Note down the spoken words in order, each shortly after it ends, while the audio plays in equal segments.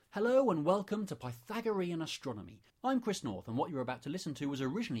Hello and welcome to Pythagorean Astronomy. I'm Chris North, and what you're about to listen to was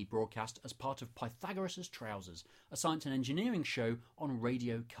originally broadcast as part of Pythagoras' Trousers, a science and engineering show on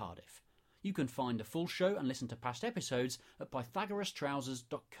Radio Cardiff. You can find a full show and listen to past episodes at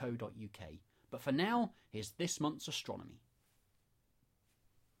pythagorastrousers.co.uk. But for now, here's this month's astronomy.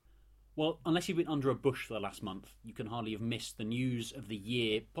 Well, unless you've been under a bush for the last month, you can hardly have missed the news of the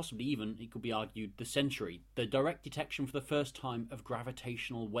year, possibly even, it could be argued, the century. The direct detection for the first time of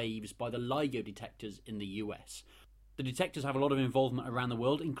gravitational waves by the LIGO detectors in the US. The detectors have a lot of involvement around the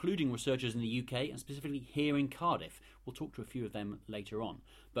world, including researchers in the UK and specifically here in Cardiff. We'll talk to a few of them later on.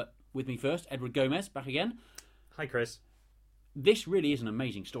 But with me first, Edward Gomez, back again. Hi, Chris. This really is an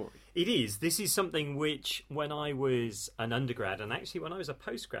amazing story. It is. This is something which, when I was an undergrad, and actually when I was a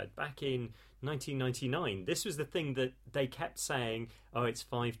postgrad back in 1999, this was the thing that they kept saying, oh, it's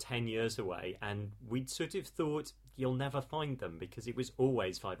 5-10 years away. And we'd sort of thought, you'll never find them because it was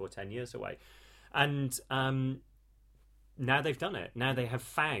always 5 or 10 years away. And now they've done it. Now they have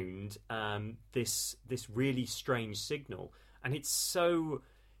found this really strange signal. And it's so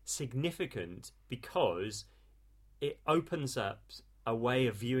significant because it opens up a way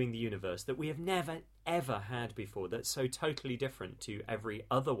of viewing the universe that we have never, ever had before, that's so totally different to every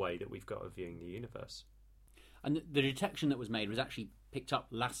other way that we've got of viewing the universe. And the detection that was made was actually picked up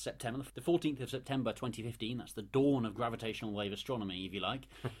last September, the 14th of September 2015. That's the dawn of gravitational wave astronomy, if you like.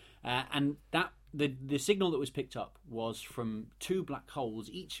 And that the signal that was picked up was from two black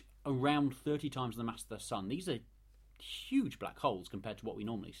holes, each around 30 times the mass of the Sun. These are huge black holes compared to what we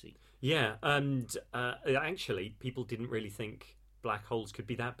normally see. Yeah, and actually, people didn't really think black holes could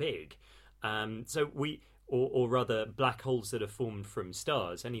be that big. Or rather, black holes that are formed from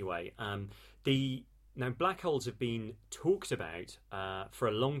stars. Anyway, now black holes have been talked about for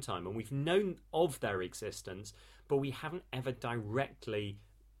a long time, and we've known of their existence, but we haven't ever directly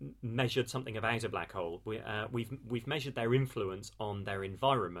measured something about a black hole. We've measured their influence on their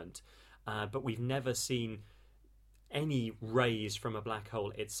environment, but we've never seen any rays from a black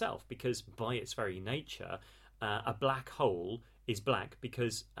hole itself, because by its very nature, a black hole is black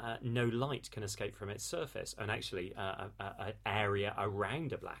because no light can escape from its surface, and actually an area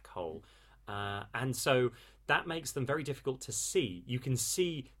around a black hole. And so that makes them very difficult to see. You can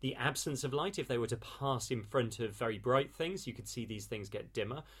see the absence of light if they were to pass in front of very bright things. You could see these things get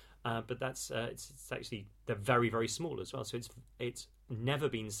dimmer, but that's it's actually, they're very, very small as well. So it's never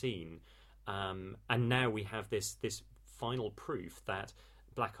been seen. And now we have this final proof that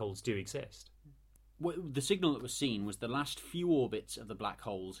black holes do exist. Well, the signal that was seen was the last few orbits of the black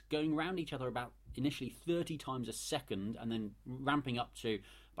holes going around each other about initially 30 times a second and then ramping up to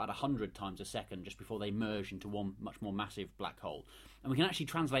about 100 times a second just before they merge into one much more massive black hole. And we can actually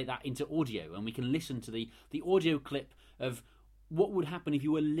translate that into audio, and we can listen to the audio clip of what would happen if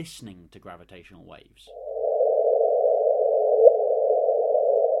you were listening to gravitational waves.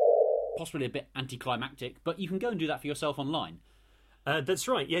 Possibly a bit anticlimactic, but you can go and do that for yourself online. That's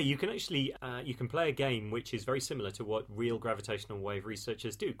right. Yeah, you can actually you can play a game which is very similar to what real gravitational wave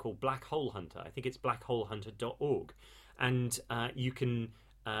researchers do, called Black Hole Hunter. I think it's blackholehunter.org, and you can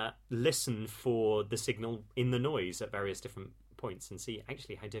listen for the signal in the noise at various different points and see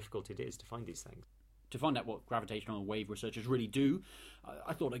actually how difficult it is to find these things. To find out what gravitational wave researchers really do,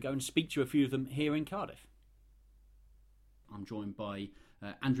 I thought I'd go and speak to a few of them here in Cardiff. I'm joined by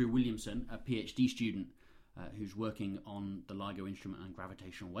Andrew Williamson, a PhD student who's working on the LIGO instrument and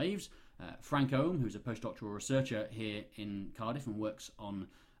gravitational waves. Frank Ohm, who's a postdoctoral researcher here in Cardiff and works on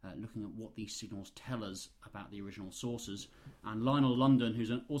looking at what these signals tell us about the original sources. And Lionel London,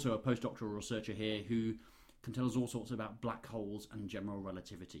 who's also a postdoctoral researcher here, who can tell us all sorts about black holes and general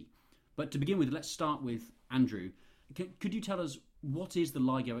relativity. But to begin with, let's start with Andrew. Could you tell us what is the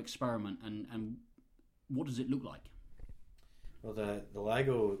LIGO experiment and what does it look like? Well, the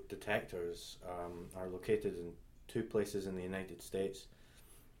LIGO detectors are located in two places in the United States.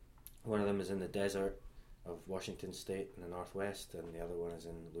 One of them is in the desert of Washington State in the northwest, and the other one is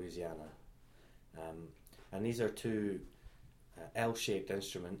in Louisiana. And these are two L-shaped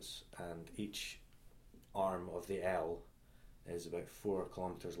instruments, and each arm of the L is about 4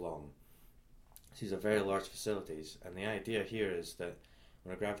 kilometers long. These are very large facilities, and the idea here is that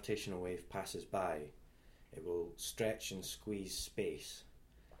when a gravitational wave passes by, it will stretch and squeeze space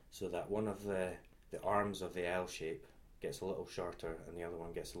so that one of the arms of the L shape gets a little shorter and the other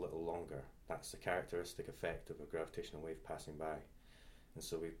one gets a little longer. That's the characteristic effect of a gravitational wave passing by. And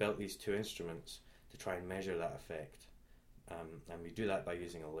so we've built these two instruments to try and measure that effect. And we do that by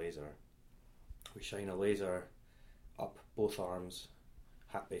using a laser. We shine a laser up both arms,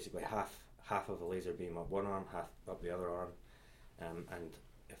 basically half of a laser beam up one arm, half up the other arm, and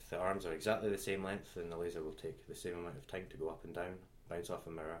if the arms are exactly the same length, then the laser will take the same amount of time to go up and down, bounce off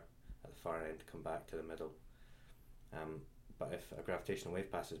a mirror at the far end, come back to the middle. But if a gravitational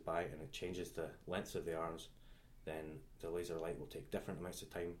wave passes by and it changes the length of the arms, then the laser light will take different amounts of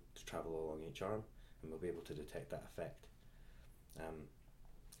time to travel along each arm, and we'll be able to detect that effect.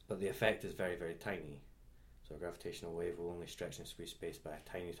 But the effect is very, very tiny. So a gravitational wave will only stretch and squeeze space by a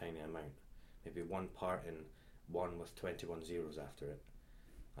tiny, tiny amount. Maybe 1 part in 1 with 21 zeros after it.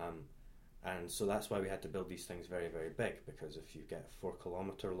 And so that's why we had to build these things very, very big, because if you get a 4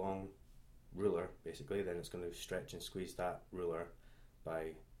 kilometre long ruler, basically, then it's going to stretch and squeeze that ruler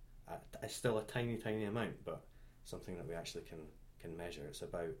by still a tiny, tiny amount, but something that we actually can measure. It's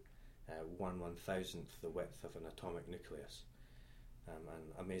about 1/1000th the width of an atomic nucleus. And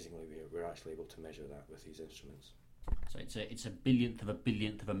amazingly, we're actually able to measure that with these instruments. So it's a billionth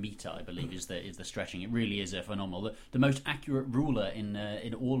of a meter, I believe, is the stretching. It really is a phenomenal, the most accurate ruler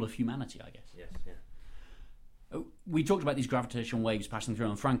in all of humanity, I guess. Yes, yeah. We talked about these gravitational waves passing through,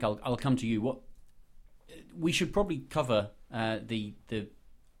 and Frank, I'll come to you. What we should probably cover the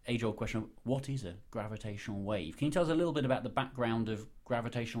age-old question of what is a gravitational wave? Can you tell us a little bit about the background of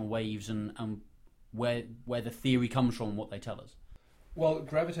gravitational waves and where the theory comes from, what they tell us? Well,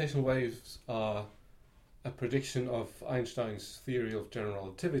 gravitational waves are a prediction of Einstein's theory of general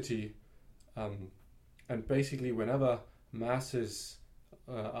relativity, and basically whenever masses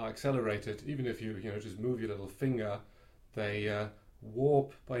are accelerated, even if you just move your little finger, they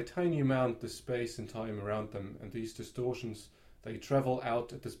warp by a tiny amount the space and time around them, and these distortions, they travel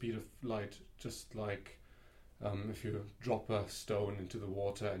out at the speed of light, just like if you drop a stone into the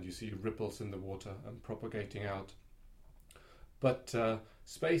water and you see ripples in the water and propagating out. But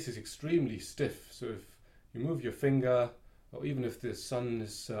space is extremely stiff, so if you move your finger, or even if the sun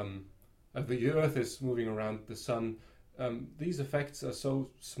is, the Earth is moving around the sun, these effects are so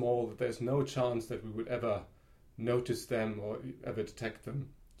small that there's no chance that we would ever notice them or ever detect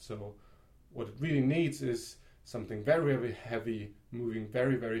them. So what it really needs is something very, very heavy, moving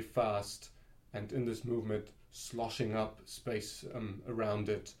very, very fast, and in this movement sloshing up space around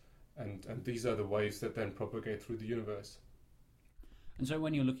it, and these are the waves that then propagate through the universe. And so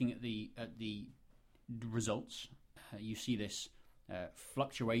when you're looking at the results, you see this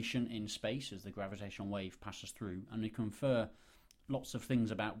fluctuation in space as the gravitational wave passes through, and you can infer lots of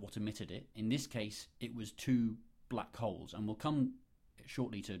things about what emitted it. In this case, it was 2 black holes, and we'll come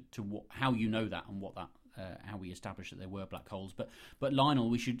shortly to how you know that and what that how we established that there were black holes. But Lionel,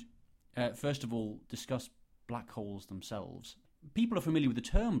 we should first of all discuss black holes themselves. People are familiar with the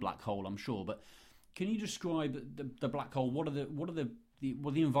term black hole, I'm sure, but can you describe the black hole? What are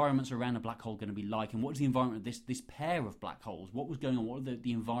the environments around a black hole going to be like, and what is the environment of this pair of black holes? What was going on? What are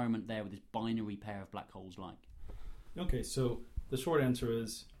the environment there with this binary pair of black holes like? Okay, so the short answer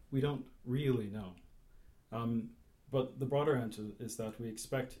is we don't really know. But the broader answer is that we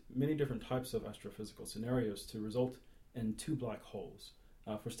expect many different types of astrophysical scenarios to result in 2 black holes.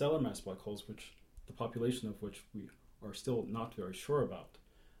 For stellar mass black holes, which the population of which we are still not very sure about,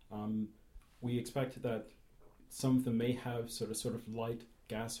 we expect that some of them may have sort of light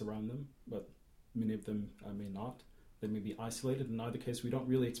gas around them, but many of them may not. They may be isolated. In either case, we don't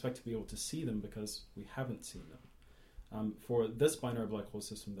really expect to be able to see them because we haven't seen them. For this binary black hole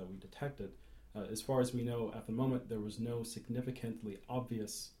system that we detected, as far as we know at the moment, there was no significantly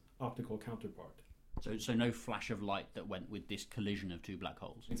obvious optical counterpart. So no flash of light that went with this collision of 2 black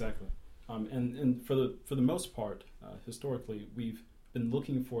holes. Exactly. And for the most part, historically, we've been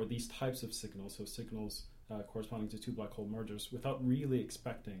looking for these types of signals, so signals corresponding to 2 black hole mergers, without really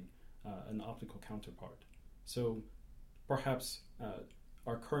expecting an optical counterpart. So perhaps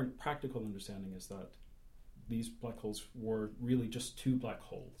our current practical understanding is that these black holes were really just 2 black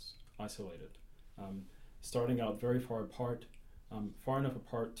holes, isolated, starting out very far apart, far enough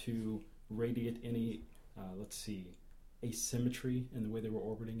apart to radiate any, asymmetry in the way they were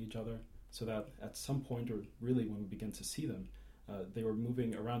orbiting each other, so that at some point, or really when we begin to see them, they were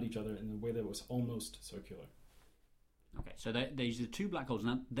moving around each other in a way that was almost circular. Okay, so there's the 2 black holes.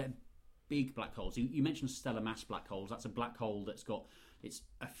 Now, they're big black holes. You mentioned stellar mass black holes. That's a black hole it's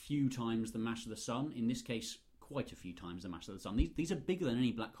a few times the mass of the sun. In this case, quite a few times the mass of the sun. These are bigger than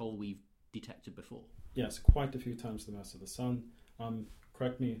any black hole we've detected before. Yes, quite a few times the mass of the sun.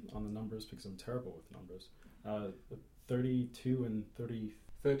 Correct me on the numbers because I'm terrible with numbers. 32 and 30...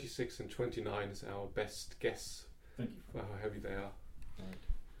 36 and 29 is our best guess. Thank you for how heavy they are. Right.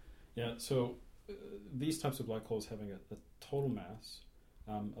 Yeah, so these types of black holes having a total mass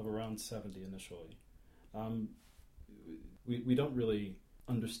of around 70 initially. We don't really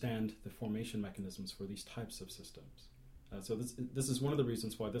understand the formation mechanisms for these types of systems. So this is one of the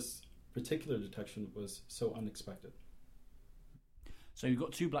reasons why this particular detection was so unexpected. So you've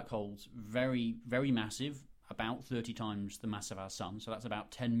got two black holes, very, very massive, about 30 times the mass of our sun, so that's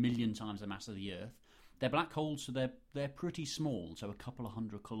about 10 million times the mass of the Earth. They're black holes, so they're pretty small, so a couple of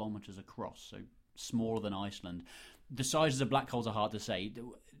 100 kilometres across, so smaller than Iceland. The sizes of black holes are hard to say.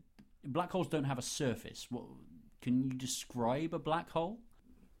 Black holes don't have a surface. Can you describe a black hole?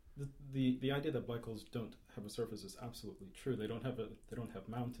 The idea that black holes don't have a surface is absolutely true. They don't have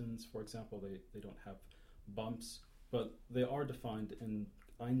mountains, for example. They don't have bumps, but they are defined in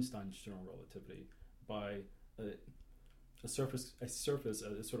Einstein's general relativity by a surface, a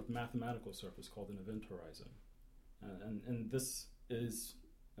sort of mathematical surface called an event horizon, and this is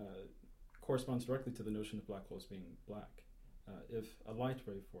corresponds directly to the notion of black holes being black. If a light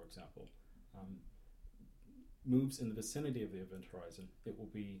ray, for example, moves in the vicinity of the event horizon, it will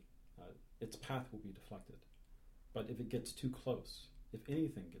be its path will be deflected. But if it gets too close, if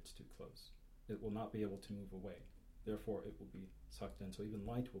anything gets too close, it will not be able to move away. Therefore, it will be sucked in. So even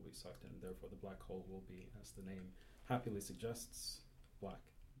light will be sucked in. Therefore, the black hole will be, as the name happily suggests, black.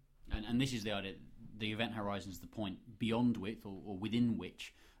 And this is the idea. The event horizon is the point beyond which, or within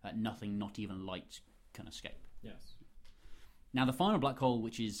which, nothing, not even light, can escape. Yes. Now, the final black hole,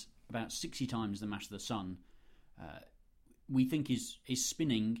 which is about 60 times the mass of the sun, we think is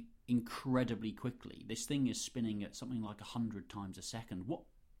spinning incredibly quickly. This thing is spinning at something like 100 times a second.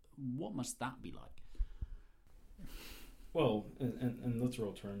 What must that be like? Well, in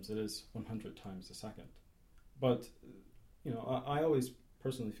literal terms, it is 100 times a second. But, I always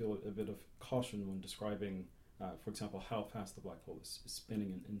personally feel a bit of caution when describing, for example, how fast the black hole is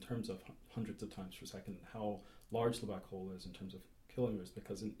spinning in terms of hundreds of times per second, and how large the black hole is in terms of kilometers,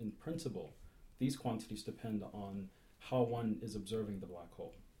 because in principle, these quantities depend on how one is observing the black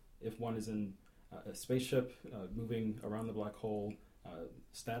hole. If one is in a spaceship moving around the black hole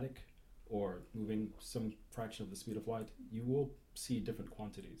static, or moving some fraction of the speed of light, you will see different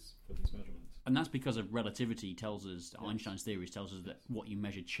quantities for these measurements. And that's because of relativity tells us, Einstein's theories tells us that what you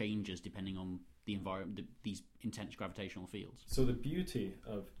measure changes depending on the environment, these intense gravitational fields. So the beauty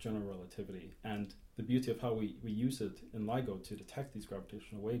of general relativity and the beauty of how we use it in LIGO to detect these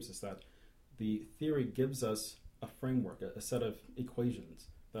gravitational waves is that the theory gives us a framework, a set of equations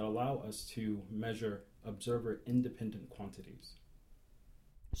that allow us to measure observer-independent quantities.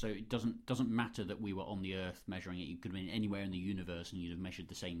 So it doesn't matter that we were on the Earth measuring it. You could have been anywhere in the universe and you'd have measured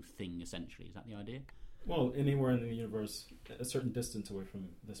the same thing, essentially. Is that the idea? Well, anywhere in the universe, a certain distance away from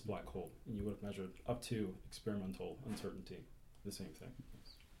this black hole, and you would have measured up to experimental uncertainty, the same thing.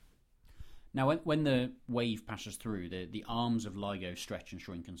 Yes. Now, when the wave passes through, the arms of LIGO stretch and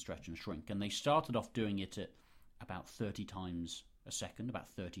shrink and stretch and shrink, and they started off doing it at about 30 times a second, about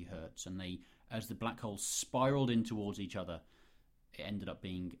 30 hertz, and as the black holes spiraled in towards each other, it ended up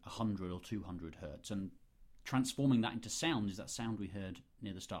being 100 or 200 hertz, and transforming that into sound is that sound we heard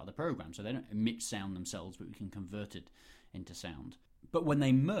near the start of the program. So they don't emit sound themselves, but we can convert it into sound. But when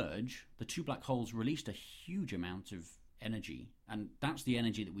they merge, the two black holes released a huge amount of energy, and that's the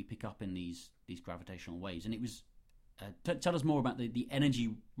energy that we pick up in these gravitational waves. And it was tell us more about the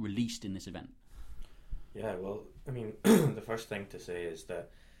energy released in this event. Yeah, well, I mean, the first thing to say is that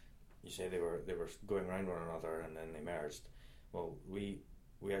you say they were going around one another and then they merged. Well, we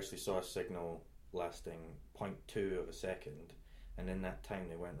actually saw a signal lasting 0.2 of a second, and in that time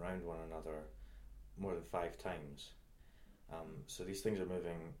they went round one another more than 5 times. So these things are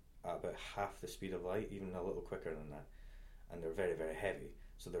moving at about half the speed of light, even a little quicker than that, and they're very, very heavy.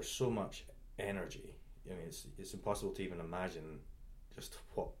 So there's so much energy. I mean, it's impossible to even imagine just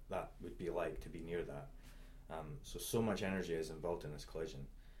what that would be like to be near that. So much energy is involved in this collision,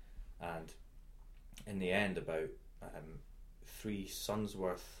 and in the end, about 3 suns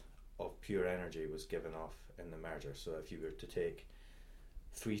worth of pure energy was given off in the merger. So if you were to take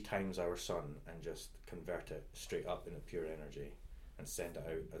 3 times our sun and just convert it straight up into pure energy and send it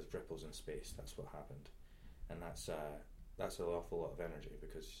out as ripples in space, that's what happened. And that's an awful lot of energy,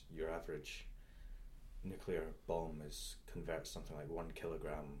 because your average nuclear bomb converts something like 1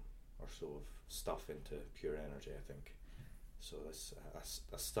 kilogram or so of stuff into pure energy, I think. So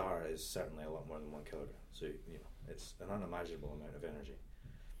a star is certainly a lot more than 1 kilogram. So it's an unimaginable amount of energy.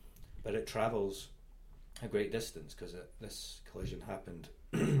 But it travels a great distance, because this collision happened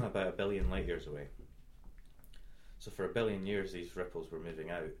about 1 billion light years away. So for 1 billion years, these ripples were moving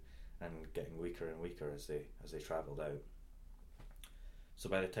out and getting weaker and weaker as they travelled out. So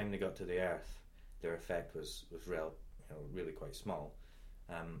by the time they got to the Earth, their effect was really quite small.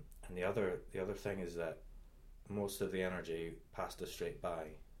 And the other thing is that most of the energy passed us straight by,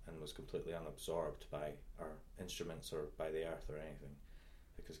 and was completely unabsorbed by our instruments or by the Earth or anything,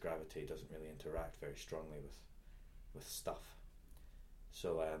 because gravity doesn't really interact very strongly with stuff.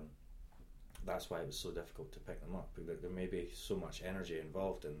 So that's why it was so difficult to pick them up. There may be so much energy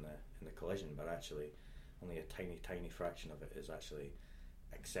involved in the collision, but actually only a tiny fraction of it is actually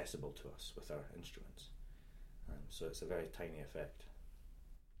accessible to us with our instruments. So it's a very tiny effect.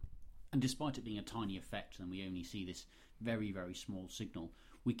 And despite it being a tiny effect, and we only see this very, very small signal,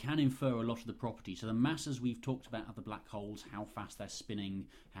 we can infer a lot of the properties. So the masses we've talked about of the black holes, how fast they're spinning,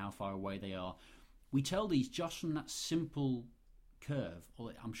 how far away they are, we tell these just from that simple curve.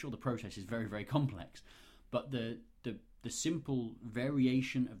 I'm sure the process is very, very complex, but the simple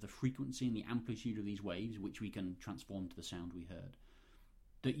variation of the frequency and the amplitude of these waves, which we can transform to the sound we heard,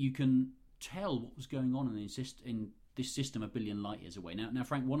 that you can tell what was going on in this system a billion light years away. Now,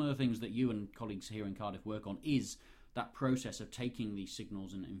 Frank, one of the things that you and colleagues here in Cardiff work on is that process of taking these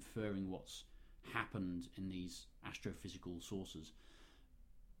signals and inferring what's happened in these astrophysical sources.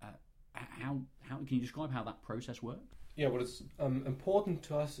 How can you describe how that process works? Yeah, what is important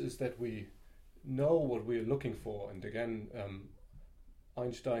to us is that we know what we're looking for, and again,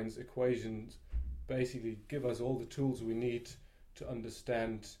 Einstein's equations basically give us all the tools we need to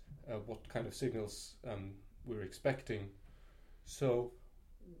understand what kind of signals we're expecting. So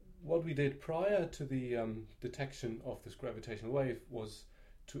what we did prior to the detection of this gravitational wave was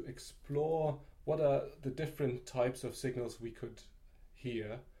to explore what are the different types of signals we could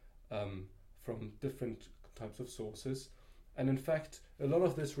hear from different types of sources. And in fact, a lot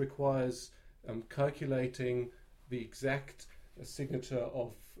of this requires calculating the exact signature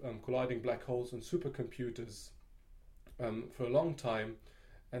of colliding black holes on supercomputers for a long time.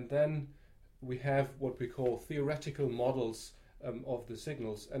 And then we have what we call theoretical models of the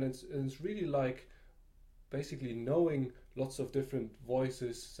signals. And it's really like basically knowing lots of different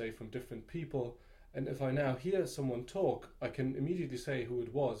voices, say from different people. And if I now hear someone talk, I can immediately say who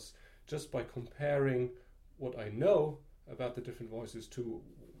it was just by comparing what I know about the different voices to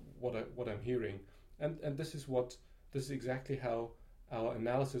what I'm hearing. And this is exactly how our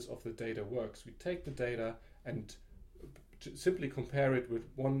analysis of the data works. We take the data and simply compare it with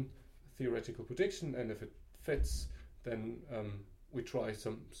one theoretical prediction, and if it fits, then we try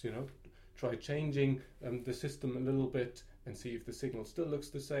changing the system a little bit and see if the signal still looks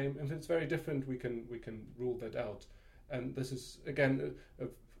the same. If it's very different, we can rule that out. And this is again a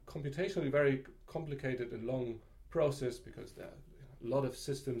computationally very complicated and long process, because there are a lot of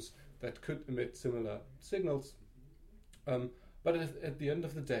systems that could emit similar signals. But at the end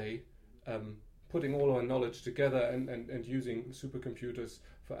of the day, putting all our knowledge together and using supercomputers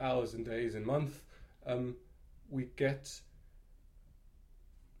for hours and days and months, we get...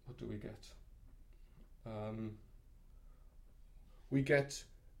 What do we get? We get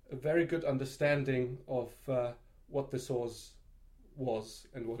a very good understanding of what the source was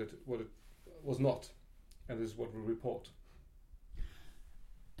and what it was not. And this is what we report.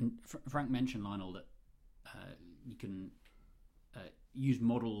 And Frank mentioned, Lionel, that you can use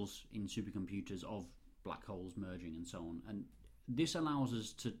models in supercomputers of black holes merging and so on. And this allows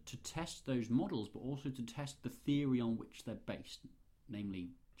us to test those models, but also to test the theory on which they're based, namely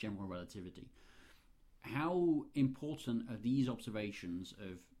general relativity. How important are these observations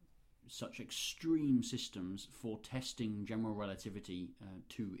of such extreme systems for testing general relativity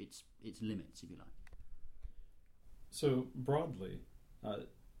to its limits, if you like? So broadly,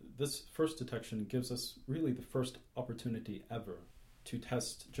 this first detection gives us really the first opportunity ever to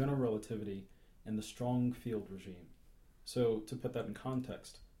test general relativity in the strong field regime. So to put that in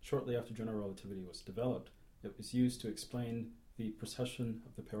context, shortly after general relativity was developed, it was used to explain the precession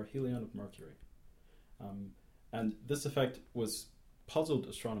of the perihelion of Mercury. And this effect was puzzled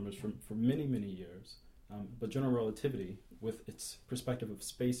astronomers for many, many years, but general relativity, with its perspective of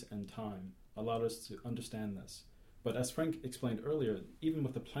space and time, allowed us to understand this. But as Frank explained earlier, even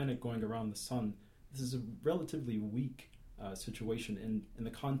with the planet going around the sun, this is a relatively weak situation in the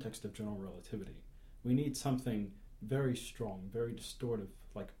context of general relativity. We need something very strong, very distortive,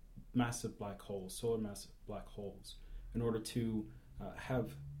 like massive black holes, solar massive black holes, in order to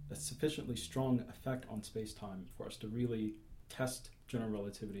have a sufficiently strong effect on space-time for us to really test general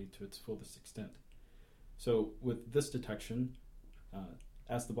relativity to its fullest extent. So with this detection,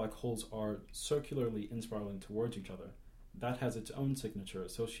 as the black holes are circularly inspiraling towards each other, that has its own signature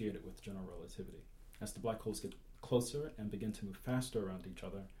associated with general relativity. As the black holes get closer and begin to move faster around each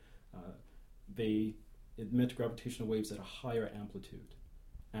other, they emit gravitational waves at a higher amplitude.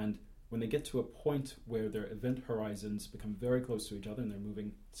 And when they get to a point where their event horizons become very close to each other and they're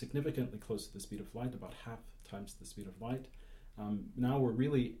moving significantly close to the speed of light, about half times the speed of light, Now we're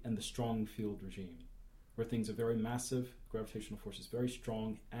really in the strong field regime, where things are very massive, gravitational force is very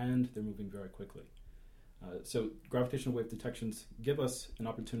strong, and they're moving very quickly. So gravitational wave detections give us an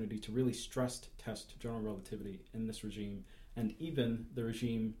opportunity to really stress test general relativity in this regime, and even the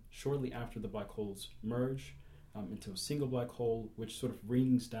regime shortly after the black holes merge into a single black hole, which sort of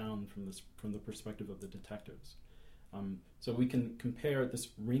rings down from the perspective of the detectors. So we can compare this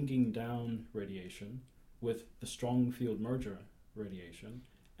ringing down radiation with the strong field merger radiation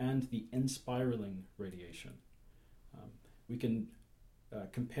and the inspiraling radiation. We can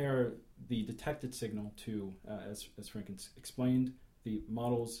compare the detected signal to, as Frank explained, the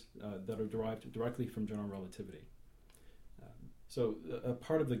models that are derived directly from general relativity. So a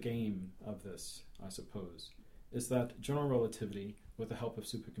part of the game of this, I suppose, is that general relativity, with the help of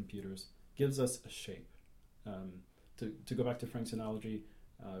supercomputers, gives us a shape. To go back to Frank's analogy,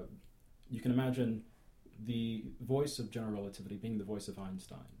 you can imagine the voice of general relativity being the voice of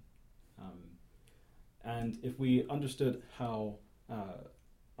Einstein. And if we understood how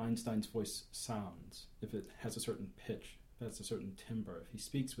Einstein's voice sounds, if it has a certain pitch, if it has a certain timbre, if he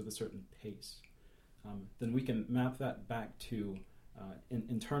speaks with a certain pace, then we can map that back to,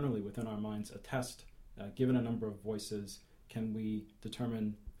 internally within our minds, a test. Given a number of voices, can we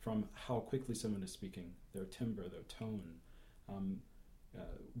determine from how quickly someone is speaking, their timbre, their tone,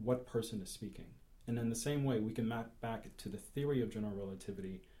 what person is speaking? And in the same way, we can map back to the theory of general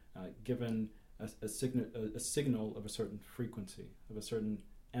relativity, given a signal of a certain frequency, of a certain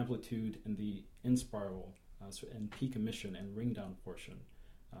amplitude in the inspiral and peak emission and ring down portion,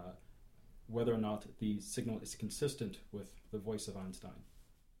 whether or not the signal is consistent with the voice of Einstein.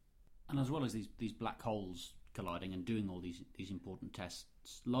 And as well as these black holes colliding and doing all these important tests,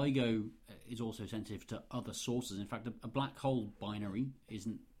 LIGO is also sensitive to other sources. In fact, a black hole binary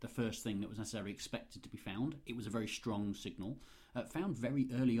isn't the first thing that was necessarily expected to be found. It was a very strong signal, found very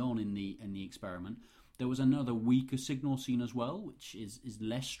early on in the experiment. There was another weaker signal seen as well, which is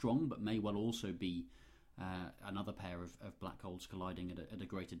less strong, but may well also be another pair of black holes colliding at a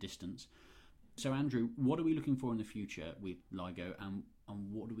greater distance. So, Andrew, what are we looking for in the future with LIGO, and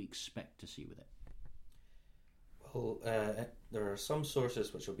what do we expect to see with it? Well, there are some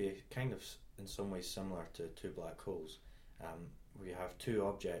sources which will be kind of in some ways similar to two black holes. We have two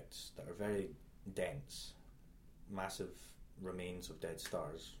objects that are very dense, massive remains of dead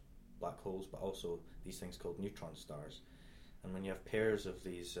stars, black holes, but also these things called neutron stars. And when you have pairs of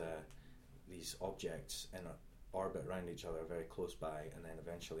these objects in an orbit around each other very close by and then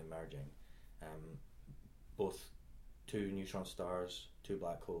eventually merging, both two neutron stars, two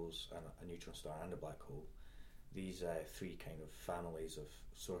black holes, and a neutron star and a black hole, these three kind of families of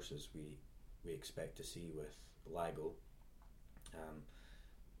sources we expect to see with LIGO.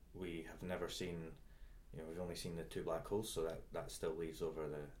 We have never seen, we've only seen the two black holes, so that still leaves over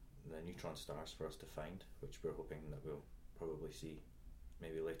the neutron stars for us to find, which we're hoping that we'll probably see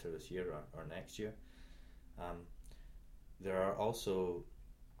maybe later this year or next year. There are also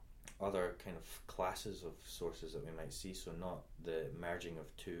other kind of classes of sources that we might see, so not the merging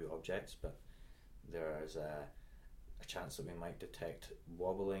of two objects, but there is a chance that we might detect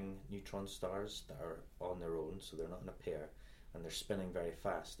wobbling neutron stars that are on their own, so they're not in a pair, and they're spinning very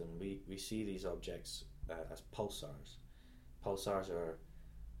fast, and we see these objects as pulsars. Pulsars are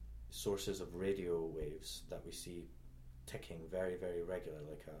sources of radio waves that we see ticking very, very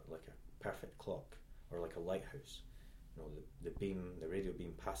regularly, like a perfect clock, or like a lighthouse. The radio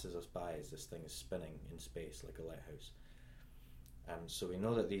beam passes us by as this thing is spinning in space like a lighthouse. So we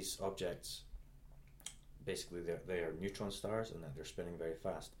know that these objects, basically they are neutron stars and that they're spinning very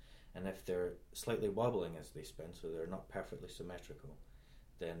fast. And if they're slightly wobbling as they spin, so they're not perfectly symmetrical,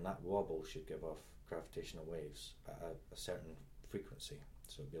 then that wobble should give off gravitational waves at a certain frequency.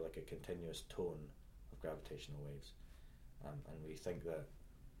 So it'd be like a continuous tone of gravitational waves. And we think that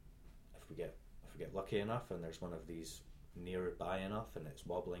if we get lucky enough and there's one of these nearby enough and it's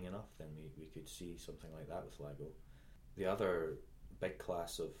wobbling enough, then we could see something like that with LIGO. The other big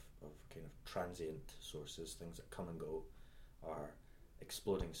class of kind of transient sources, things that come and go, are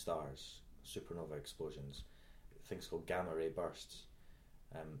exploding stars, supernova explosions, things called gamma ray bursts.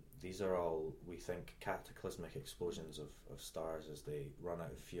 These are all, we think, cataclysmic explosions of stars as they run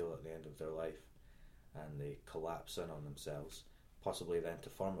out of fuel at the end of their life and they collapse in on themselves, possibly then to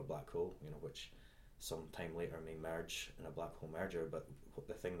form a black hole, which some time later may merge in a black hole merger. But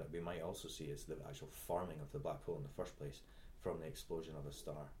the thing that we might also see is the actual forming of the black hole in the first place from the explosion of a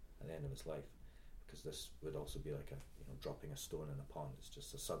star at the end of its life, because this would also be like dropping a stone in a pond. It's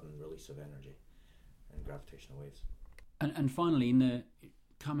just a sudden release of energy and gravitational waves. And finally, in the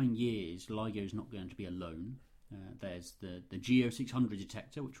coming years, LIGO is not going to be alone. There's the Geo 600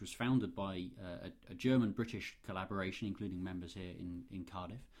 detector, which was founded by a German-British collaboration, including members here in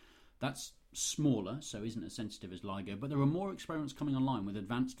Cardiff. That's smaller, so isn't as sensitive as LIGO, but there are more experiments coming online with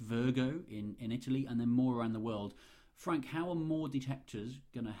advanced Virgo in Italy and then more around the world. Frank, how are more detectors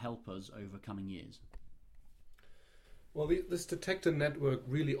going to help us over coming years? Well, this detector network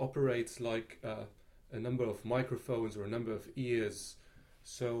really operates like a number of microphones or a number of ears.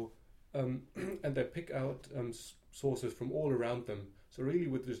 So, and they pick out sources from all around them. So really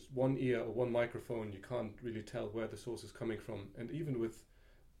with just one ear or one microphone, you can't really tell where the source is coming from. And even with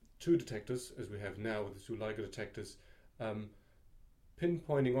two detectors, as we have now with the two LIGO detectors,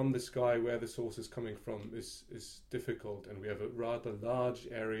 pinpointing on the sky where the source is coming from is difficult. And we have a rather large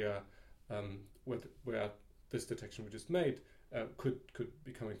area where this detection we just made could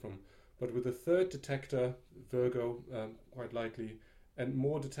be coming from. But with the third detector, Virgo, quite likely, and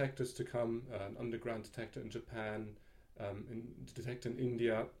more detectors to come, an underground detector in Japan, detector in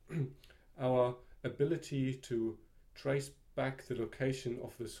India, our ability to trace back the location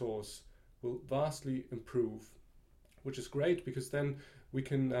of the source will vastly improve, which is great because then we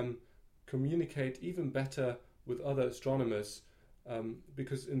can communicate even better with other astronomers,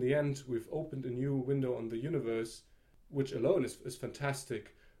 because in the end we've opened a new window on the universe, which alone is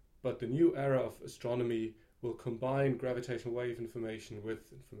fantastic, but the new era of astronomy will combine gravitational wave information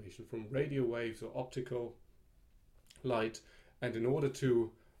with information from radio waves or optical light, and in order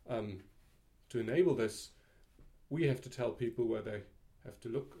to enable this, we have to tell people where they have to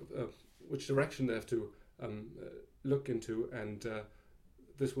look, which direction they have to look into, and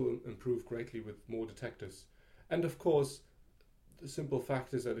this will improve greatly with more detectors. And of course, the simple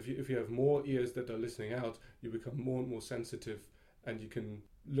fact is that if you have more ears that are listening out, you become more and more sensitive, and you can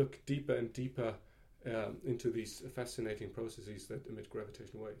look deeper and deeper into these fascinating processes that emit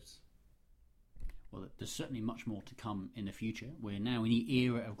gravitational waves. Well, there's certainly much more to come in the future. We're now in the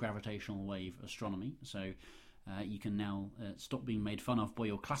era of gravitational wave astronomy, so you can now stop being made fun of by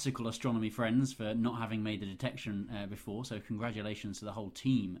your classical astronomy friends for not having made the detection before, so congratulations to the whole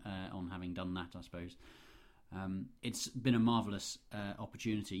team on having done that, I suppose. It's been a marvellous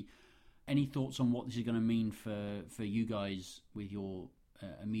opportunity. Any thoughts on what this is going to mean for you guys with your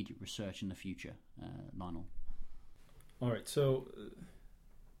immediate research in the future, Lionel? All right, so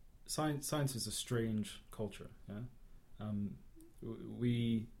science is a strange culture. Yeah,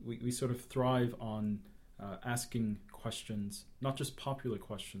 we sort of thrive on asking questions, not just popular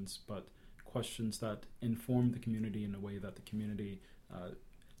questions, but questions that inform the community in a way that the community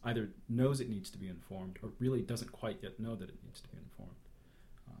either knows it needs to be informed or really doesn't quite yet know that it needs to be informed.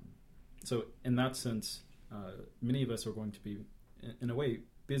 So in that sense, many of us are going to be, in a way,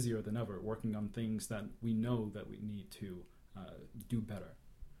 busier than ever, working on things that we know that we need to do better.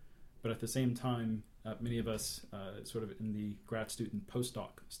 But at the same time, many of us, sort of in the grad student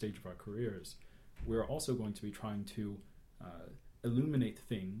postdoc stage of our careers, we're also going to be trying to illuminate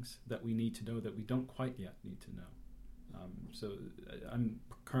things that we need to know that we don't quite yet need to know. So I'm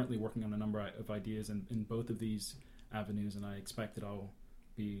currently working on a number of ideas in both of these avenues, and I expect that I'll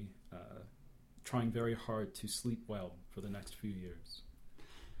be trying very hard to sleep well for the next few years.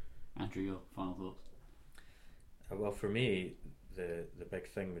 Andrew, your final thoughts? Well, for me, the big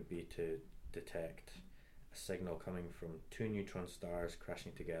thing would be to detect a signal coming from two neutron stars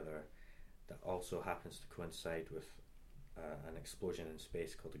crashing together that also happens to coincide with an explosion in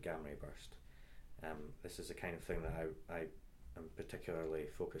space called a gamma ray burst. This is the kind of thing that I am particularly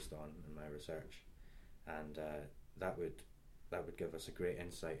focused on in my research, and that would give us a great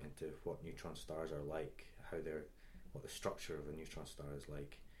insight into what neutron stars are like, what the structure of a neutron star is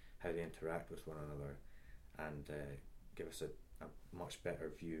like, how they interact with one another, and give us a much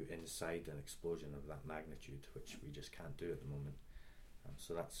better view inside an explosion of that magnitude, which we just can't do at the moment.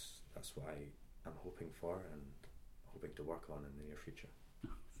 So that's what I'm hoping for and hoping to work on in the near future.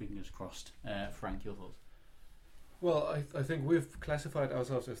 Fingers crossed. Frank, your thoughts? Well, I think we've classified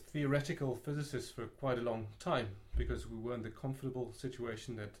ourselves as theoretical physicists for quite a long time because we were in the comfortable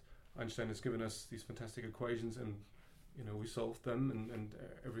situation that Einstein has given us these fantastic equations and we solved them and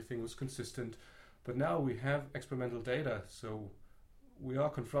everything was consistent. But now we have experimental data, so we are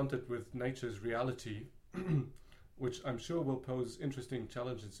confronted with nature's reality, which I'm sure will pose interesting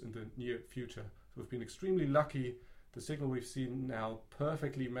challenges in the near future. So we've been extremely lucky. The signal we've seen now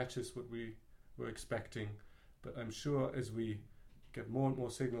perfectly matches what we were expecting. But I'm sure as we get more and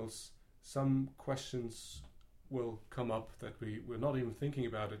more signals, some questions will come up that we're not even thinking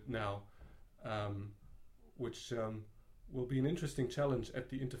about it now, which will be an interesting challenge at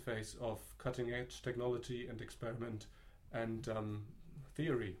the interface of cutting-edge technology and experiment and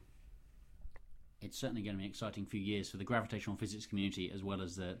theory. It's certainly going to be an exciting few years for the gravitational physics community as well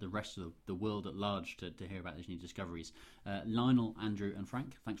as the rest of the world at large to hear about these new discoveries. Lionel, Andrew and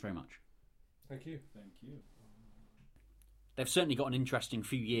Frank, thanks very much. Thank you. Thank you. They've certainly got an interesting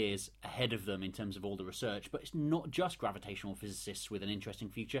few years ahead of them in terms of all the research, but it's not just gravitational physicists with an interesting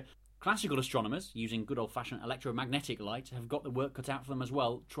future. Classical astronomers, using good old-fashioned electromagnetic light, have got the work cut out for them as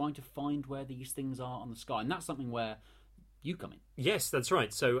well, trying to find where these things are on the sky. And that's something where you come in. Yes, that's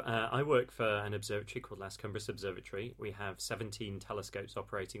right. So I work for an observatory called Las Cumbres Observatory. We have 17 telescopes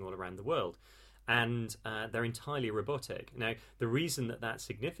operating all around the world, and they're entirely robotic. Now, the reason that that's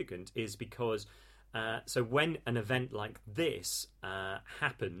significant is because so when an event like this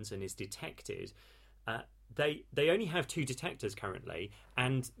happens and is detected, they only have 2 detectors currently,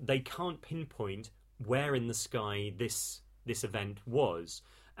 and they can't pinpoint where in the sky this event was,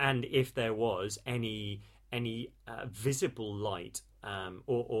 and if there was any visible light,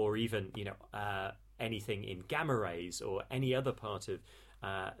 or even anything in gamma rays or any other part of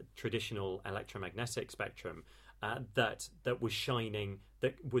traditional electromagnetic spectrum that was shining,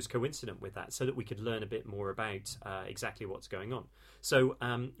 that was coincident with that, so that we could learn a bit more about exactly what's going on. So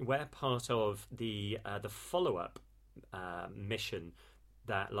we're part of the follow-up mission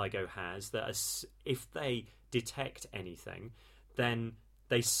that LIGO has, that if they detect anything, then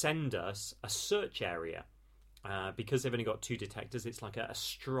they send us a search area. Because they've only got 2 detectors, it's like a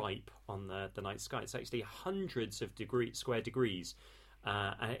stripe on the night sky. It's actually hundreds of square degrees.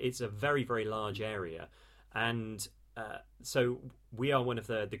 It's a very, very large area. And so we are one of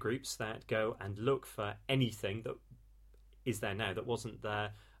the groups that go and look for anything that is there now that wasn't there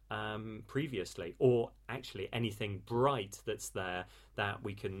previously, or actually anything bright that's there that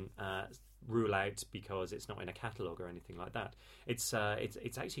we can rule out because it's not in a catalogue or anything like that. It's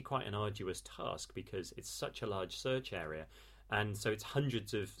actually quite an arduous task because it's such a large search area, and so it's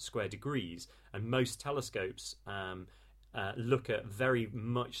hundreds of square degrees, and most telescopes look at very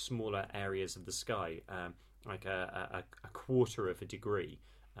much smaller areas of the sky, like a quarter of a degree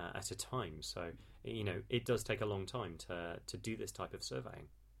at a time. So it does take a long time to do this type of surveying.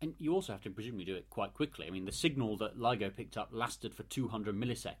 And you also have to presumably do it quite quickly. I mean, the signal that LIGO picked up lasted for 200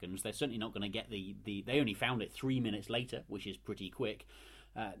 milliseconds. They're certainly not going to get they only found it 3 minutes later, which is pretty quick.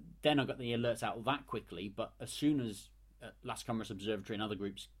 They're not got the alerts out that quickly, but as soon as Las Cumbres Observatory and other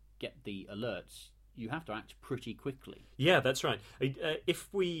groups get the alerts, you have to act pretty quickly. Yeah, that's right. We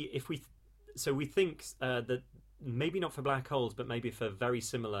think that maybe not for black holes, but maybe for very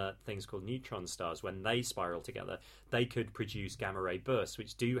similar things called neutron stars, when they spiral together, they could produce gamma ray bursts,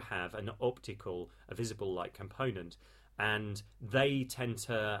 which do have a visible light component, and they tend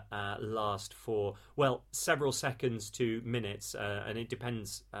to last for several seconds to minutes, and it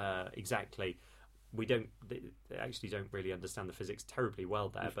depends exactly. They actually don't really understand the physics terribly well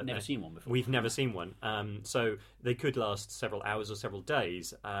there. We've never seen one before. We've never seen one. So they could last several hours or several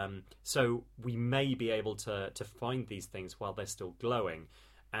days. So we may be able to find these things while they're still glowing.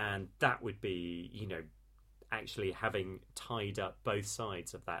 And that would be, actually having tied up both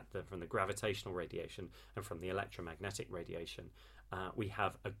sides of that, from the gravitational radiation and from the electromagnetic radiation. We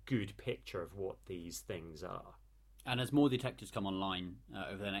have a good picture of what these things are. And as more detectors come online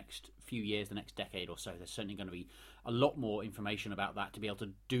over the next few years, the next decade or so, there's certainly going to be a lot more information about that to be able to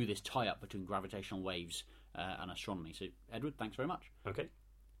do this tie-up between gravitational waves and astronomy. So, Edward, thanks very much. Okay.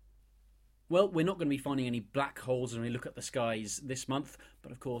 Well, we're not going to be finding any black holes when we look at the skies this month,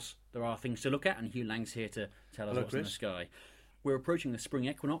 but of course there are things to look at, and Hugh Lang's here to tell us what's in the sky. We're approaching the spring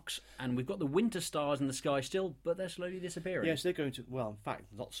equinox, and we've got the winter stars in the sky still, but they're slowly disappearing. Yes, they're going to, in fact,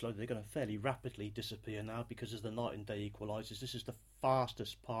 not slowly, they're going to fairly rapidly disappear now, because as the night and day equalises, this is the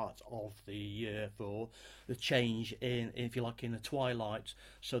fastest part of the year for the change in, if you like, in the twilight.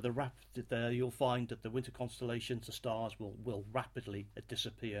 So you'll find that the winter constellations, the stars, will rapidly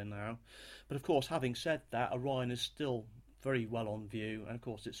disappear now. But of course, having said that, Orion is still very well on view, and of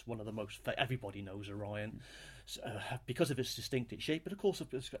course it's one of the most everybody knows Orion because of its distinctive shape, but of course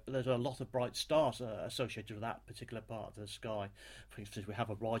there's a lot of bright stars associated with that particular part of the sky. For instance, we have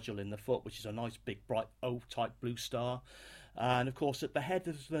a Rigel in the foot, which is a nice big bright O-type blue star, and of course at the head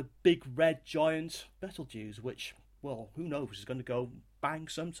is the big red giant Betelgeuse, which, who knows, is going to go bang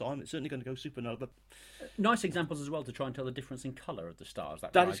sometime. It's certainly going to go supernova. Nice examples as well to try and tell the difference in colour of the stars.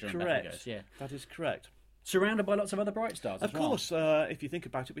 That is correct. Yeah, that is correct. Surrounded by lots of other bright stars as well. Of course, if you think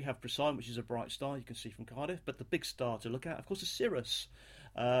about it, we have Procyon, which is a bright star you can see from Cardiff, but the big star to look at, of course, is Sirius.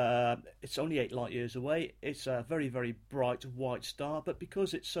 It's only 8 light years away. It's a very, very bright white star, but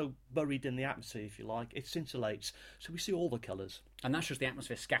because it's so buried in the atmosphere, if you like, it scintillates, so we see all the colours. And that's just the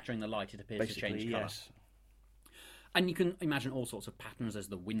atmosphere scattering the light. It appears to change colour. Yes. And you can imagine all sorts of patterns. There's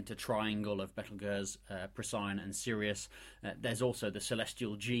the winter triangle of Betelgeuse, Procyon and Sirius. There's also the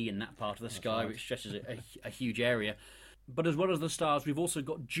celestial G in that part of the sky, which stretches a huge area. But as well as the stars, we've also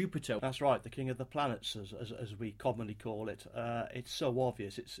got Jupiter. That's right, the king of the planets, as we commonly call it. It's so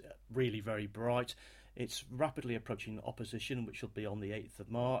obvious. It's really very bright. It's rapidly approaching opposition, which will be on the 8th of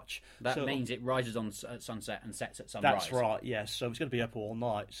March. That means it rises on sunset and sets at sunrise. That's right, yes. So it's going to be up all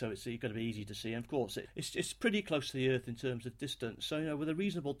night, so it's going to be easy to see. And of course, it's pretty close to the Earth in terms of distance. So, with a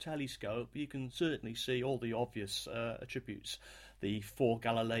reasonable telescope, you can certainly see all the obvious attributes. The 4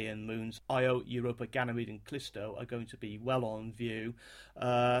 Galilean moons, Io, Europa, Ganymede and Callisto, are going to be well on view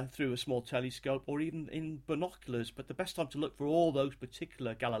through a small telescope or even in binoculars. But the best time to look for all those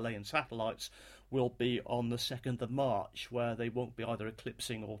particular Galilean satellites will be on the 2nd of March, where they won't be either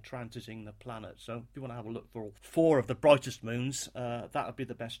eclipsing or transiting the planet. So if you want to have a look for all 4 of the brightest moons, that would be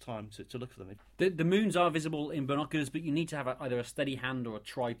the best time to look for them. The moons are visible in binoculars, but you need to have either a steady hand or a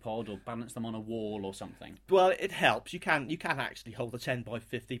tripod or balance them on a wall or something. Well, it helps. You can actually hold a 10 by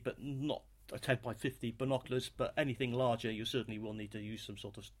 50, but not a 10 by 50 binoculars. But anything larger, you certainly will need to use some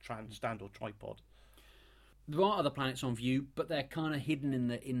sort of stand or tripod. There are other planets on view, but they're kind of hidden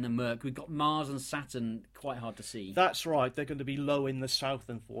in the murk. We've got Mars and Saturn quite hard to see. That's right. They're going to be low in the south,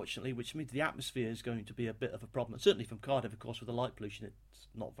 unfortunately, which means the atmosphere is going to be a bit of a problem. Certainly from Cardiff, of course, with the light pollution, it's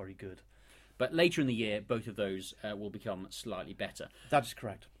not very good. But later in the year, both of those will become slightly better. That is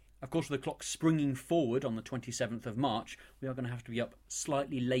correct. Of course, with the clock springing forward on the 27th of March, we are going to have to be up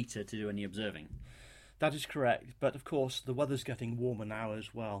slightly later to do any observing. That is correct. But of course, the weather's getting warmer now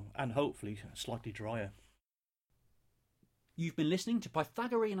as well, and hopefully slightly drier. You've been listening to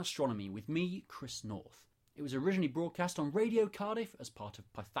Pythagorean Astronomy with me, Chris North. It was originally broadcast on Radio Cardiff as part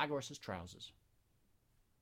of Pythagoras' Trousers.